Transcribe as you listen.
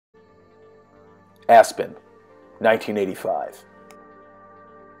Aspen, 1985.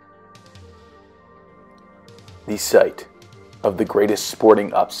 The site of the greatest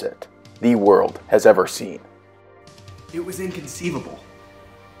sporting upset the world has ever seen. It was inconceivable.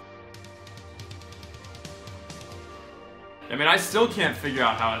 I mean, I still can't figure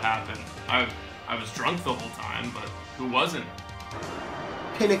out how it happened. I was drunk the whole time, but who wasn't?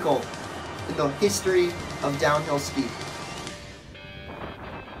 Pinnacle in the history of downhill ski.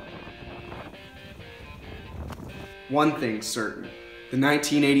 One thing's certain. The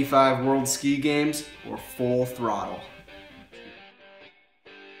 1985 World Ski Games were full throttle.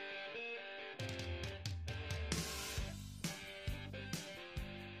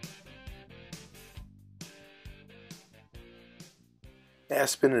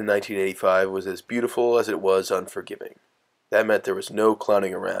 Aspen in 1985 was as beautiful as it was unforgiving. That meant there was no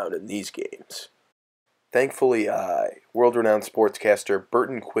clowning around in these games. Thankfully world-renowned sportscaster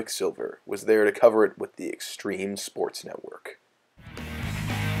Burton Quicksilver, was there to cover it with the Extreme Sports Network.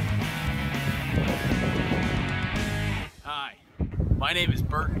 Hi, my name is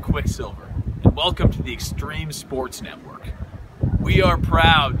Burton Quicksilver, and welcome to the Extreme Sports Network. We are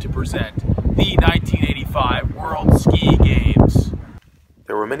proud to present the 1985 World Ski Games.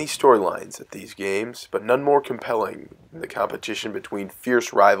 There were many storylines at these games, but none more compelling than the competition between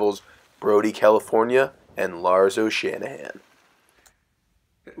fierce rivals Brody California and Lars O'Shanahan.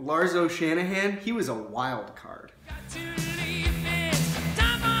 Lars O'Shanahan, he was a wild card.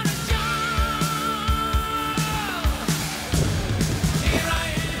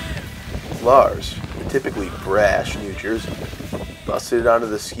 Lars, a typically brash New Jerseyan, busted onto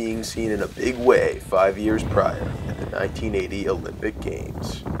the skiing scene in a big way 5 years prior at the 1980 Olympic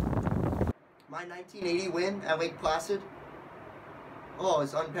Games. My 1980 win at Lake Placid? Oh,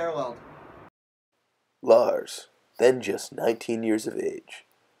 it's unparalleled. Lars, then just 19 years of age,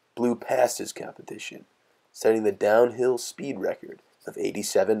 blew past his competition, setting the downhill speed record of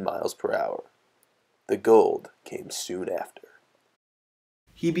 87 miles per hour. The gold came soon after.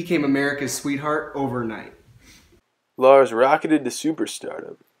 He became America's sweetheart overnight. Lars rocketed to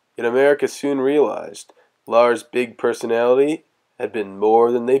superstardom, yet America soon realized Lars' big personality had been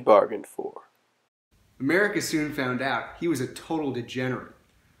more than they bargained for. America soon found out he was a total degenerate.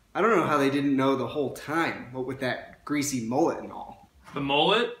 I don't know how they didn't know the whole time, what with that greasy mullet and all. The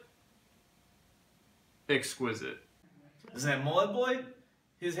mullet? Exquisite. Is that mullet boy?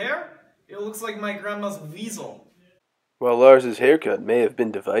 His hair? It looks like my grandma's weasel. While Lars' haircut may have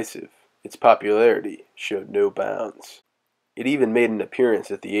been divisive, its popularity showed no bounds. It even made an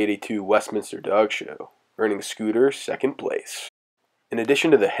appearance at the '82 Westminster Dog Show, earning Scooter second place. In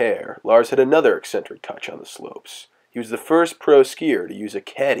addition to the hair, Lars had another eccentric touch on the slopes. He was the first pro skier to use a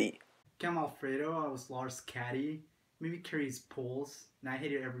caddy. I'm Alfredo, I was Lars' caddy. Maybe carry his poles, and I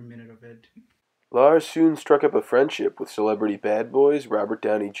hated every minute of it. Lars soon struck up a friendship with celebrity bad boys Robert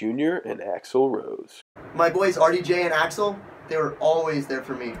Downey Jr. and Axl Rose. My boys RDJ and Axel, they were always there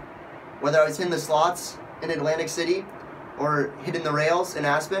for me. Whether I was hitting the slots in Atlantic City or hitting the rails in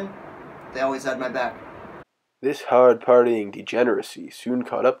Aspen, they always had my back. This hard-partying degeneracy soon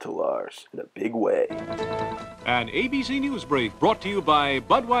caught up to Lars in a big way. An ABC News brief brought to you by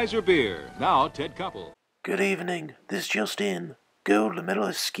Budweiser Beer. Now, Ted Koppel. Good evening. This just in. Gold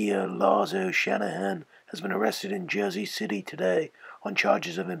medalist skier Lars O'Shanahan has been arrested in Jersey City today on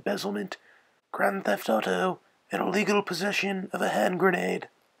charges of embezzlement, grand theft auto, and illegal possession of a hand grenade.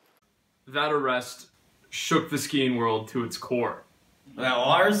 That arrest shook the skiing world to its core. Now,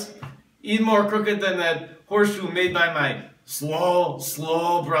 Lars, even more crooked than that horseshoe made by my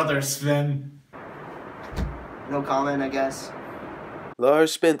slow brother Sven. No comment, I guess.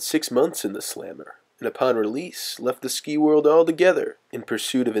 Lars spent 6 months in the slammer, and upon release left the ski world altogether in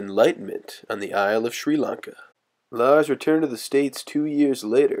pursuit of enlightenment on the Isle of Sri Lanka. Lars returned to the States 2 years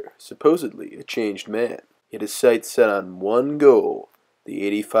later, supposedly a changed man, yet his sights set on one goal, the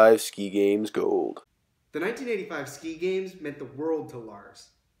 '85 Ski Games gold. The 1985 Ski Games meant the world to Lars.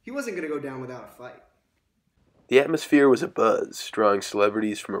 He wasn't going to go down without a fight. The atmosphere was abuzz, drawing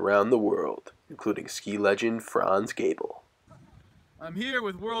celebrities from around the world, including ski legend Franz Gabel. I'm here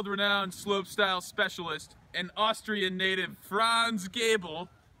with world-renowned slopestyle specialist and Austrian native Franz Gabel.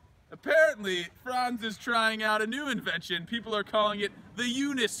 Apparently, Franz is trying out a new invention. People are calling it the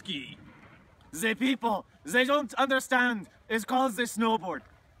uniski. The people, they don't understand. It's called the snowboard.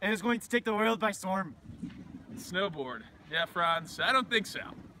 It is going to take the world by storm. Snowboard. Yeah, Franz, I don't think so.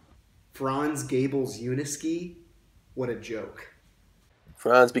 Franz Gabel's uniski? What a joke.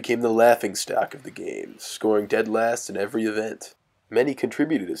 Franz became the laughingstock of the games, scoring dead last in every event. Many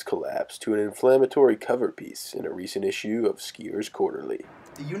contributed his collapse to an inflammatory cover piece in a recent issue of Skiers Quarterly.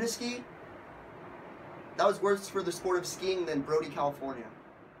 The uniski? That was worse for the sport of skiing than Brody, California.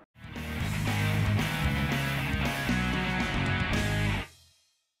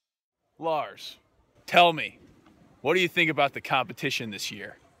 Lars, tell me, what do you think about the competition this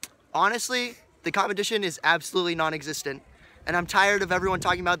year? Honestly, the competition is absolutely non-existent. And I'm tired of everyone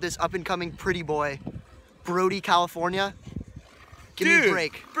talking about this up-and-coming pretty boy, Brody, California. Give me a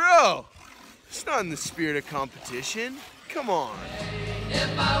break. Bro, it's not in the spirit of competition. Come on. If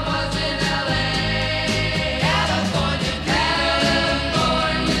I was in LA, California,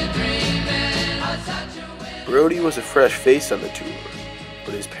 dreaming of such a way. Brody was a fresh face on the tour,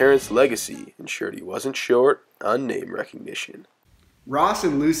 but his parents' legacy ensured he wasn't short on name recognition. Ross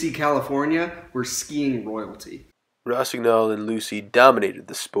and Lucy, California were skiing royalty. Rossignol and Lucy dominated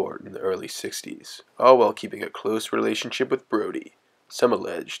the sport in the early 60s, all while keeping a close relationship with Brody. Some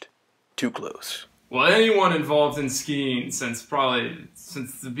alleged, too close. Well, anyone involved in skiing since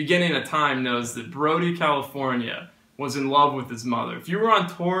the beginning of time knows that Brody, California was in love with his mother. If you were on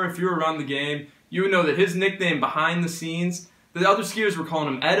tour, if you were around the game, you would know that his nickname behind the scenes, the other skiers were calling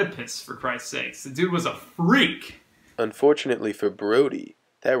him Oedipus, for Christ's sakes. The dude was a freak. Unfortunately for Brody,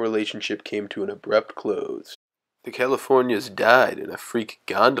 that relationship came to an abrupt close. The Californias died in a freak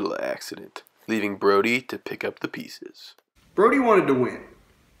gondola accident, leaving Brody to pick up the pieces. Brody wanted to win,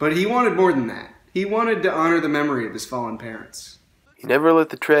 but he wanted more than that. He wanted to honor the memory of his fallen parents. He never let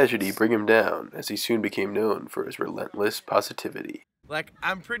the tragedy bring him down, as he soon became known for his relentless positivity. Like,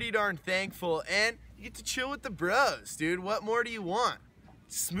 I'm pretty darn thankful, and you get to chill with the bros, dude. What more do you want?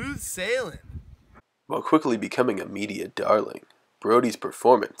 Smooth sailing. While quickly becoming a media darling, Brody's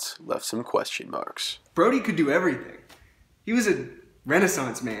performance left some question marks. Brody could do everything. He was a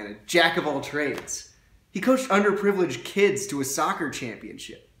renaissance man, a jack of all trades. He coached underprivileged kids to a soccer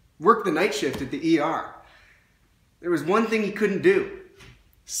championship, worked the night shift at the ER. There was one thing he couldn't do: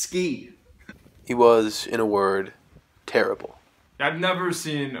 ski. He was, in a word, terrible. I've never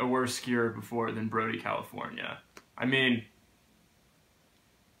seen a worse skier before than Brody, California. I mean,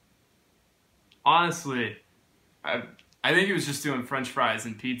 honestly, I think he was just doing French fries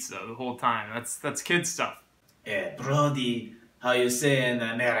and pizza the whole time. That's kid stuff. Brody, how you say in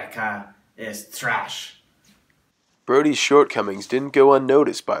America, is trash. Brody's shortcomings didn't go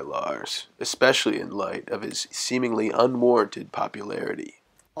unnoticed by Lars, especially in light of his seemingly unwarranted popularity.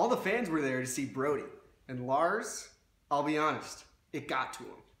 All the fans were there to see Brody, and Lars, I'll be honest, it got to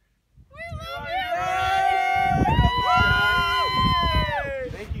him.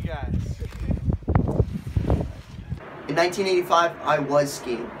 Thank you, guys. In 1985, I was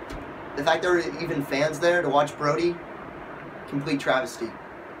skiing. The fact there were even fans there to watch Brody, complete travesty.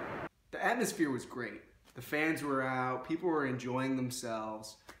 The atmosphere was great. The fans were out, people were enjoying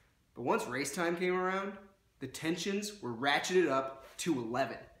themselves. But once race time came around, the tensions were ratcheted up to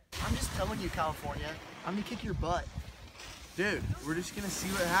 11. I'm just telling you, California, I'm gonna kick your butt. Dude, we're just gonna see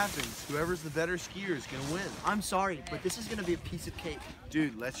what happens. Whoever's the better skier is gonna win. I'm sorry, but this is gonna be a piece of cake.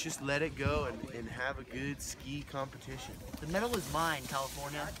 Dude, let's just let it go and have a good ski competition. The medal is mine,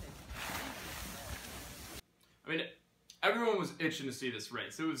 California. I mean, everyone was itching to see this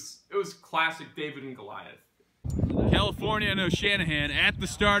race. It was classic David and Goliath. California and O'Shanahan at the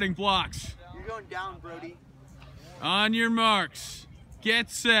starting blocks. You're going down, Brody. On your marks, get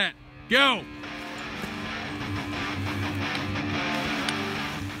set, go!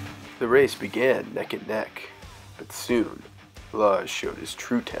 The race began neck and neck, but soon, Lars showed his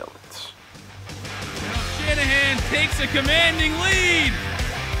true talents. Shanahan takes a commanding lead!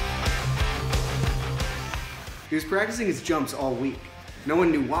 He was practicing his jumps all week. No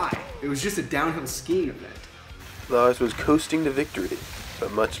one knew why. It was just a downhill skiing event. Lars was coasting to victory,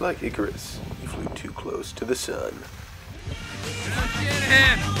 but much like Icarus, he flew too close to the sun.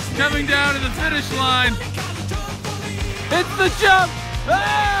 Shanahan coming down to the finish line. It's the jump!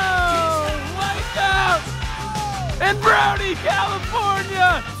 Oh! Lights out! And Brody,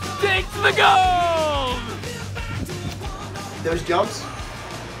 California takes the gold! Those jumps?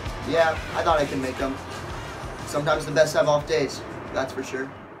 Yeah, I thought I could make them. Sometimes the best have off days, that's for sure.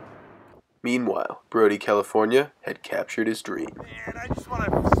 Meanwhile, Brody, California had captured his dream. Man, I just want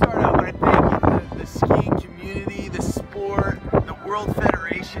to start out by thanking the skiing community, the sport, the World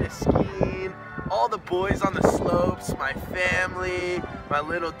Federation of Skiing, all the boys on the slopes, my family, my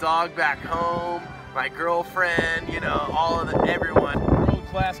little dog back home, my girlfriend, you know, everyone.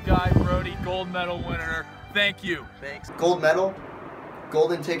 World-class guy, Brody, gold medal winner. Thank you. Thanks. Gold medal,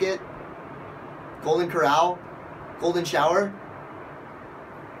 golden ticket, golden corral, golden shower.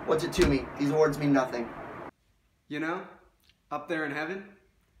 What's it to me? These awards mean nothing. You know, up there in heaven,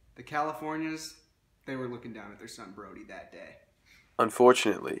 the Californias, they were looking down at their son Brody that day.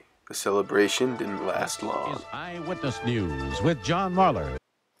 Unfortunately, The celebration didn't last long. Eyewitness News with John Marler.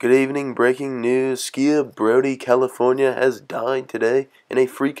 Good evening, breaking news. Skier Brody, California has died today in a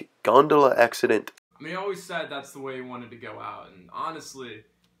freak gondola accident. I mean, he always said that's the way he wanted to go out, and honestly,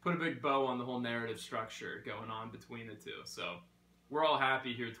 put a big bow on the whole narrative structure going on between the two. So, we're all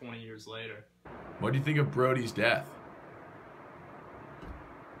happy here 20 years later. What do you think of Brody's death?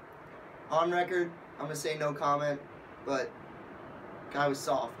 On record, I'm going to say no comment, but guy was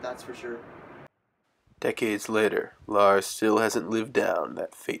soft, that's for sure. Decades later, Lars still hasn't lived down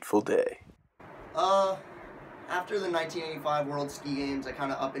that fateful day. After the 1985 World Ski Games, I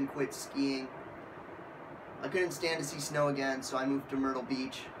kind of up and quit skiing. I couldn't stand to see snow again, so I moved to Myrtle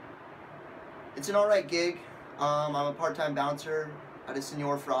Beach. It's an alright gig. I'm a part-time bouncer at a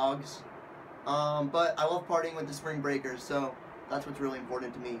Senor Frogs. But I love partying with the Spring Breakers, so that's what's really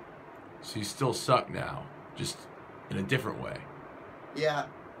important to me. So you still suck now, just in a different way. Yeah,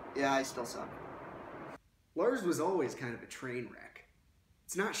 I still suck. Lars was always kind of a train wreck.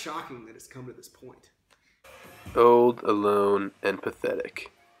 It's not shocking that it's come to this point. Old, alone, and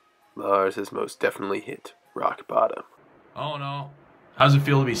pathetic. Lars has most definitely hit rock bottom. Oh no. How's it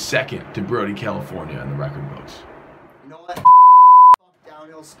feel to be second to Brody, California in the record books? You know what?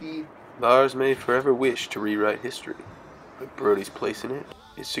 Downhill ski. Lars may forever wish to rewrite history, but Brody's place in it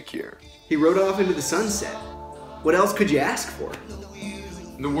is secure. He rode off into the sunset. What else could you ask for?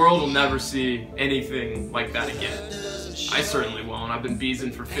 The world will never see anything like that again. I certainly won't. I've been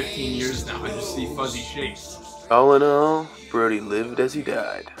beezing for 15 years now. I just see fuzzy shapes. All in all, Brody lived as he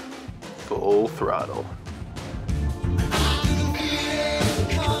died. Full throttle.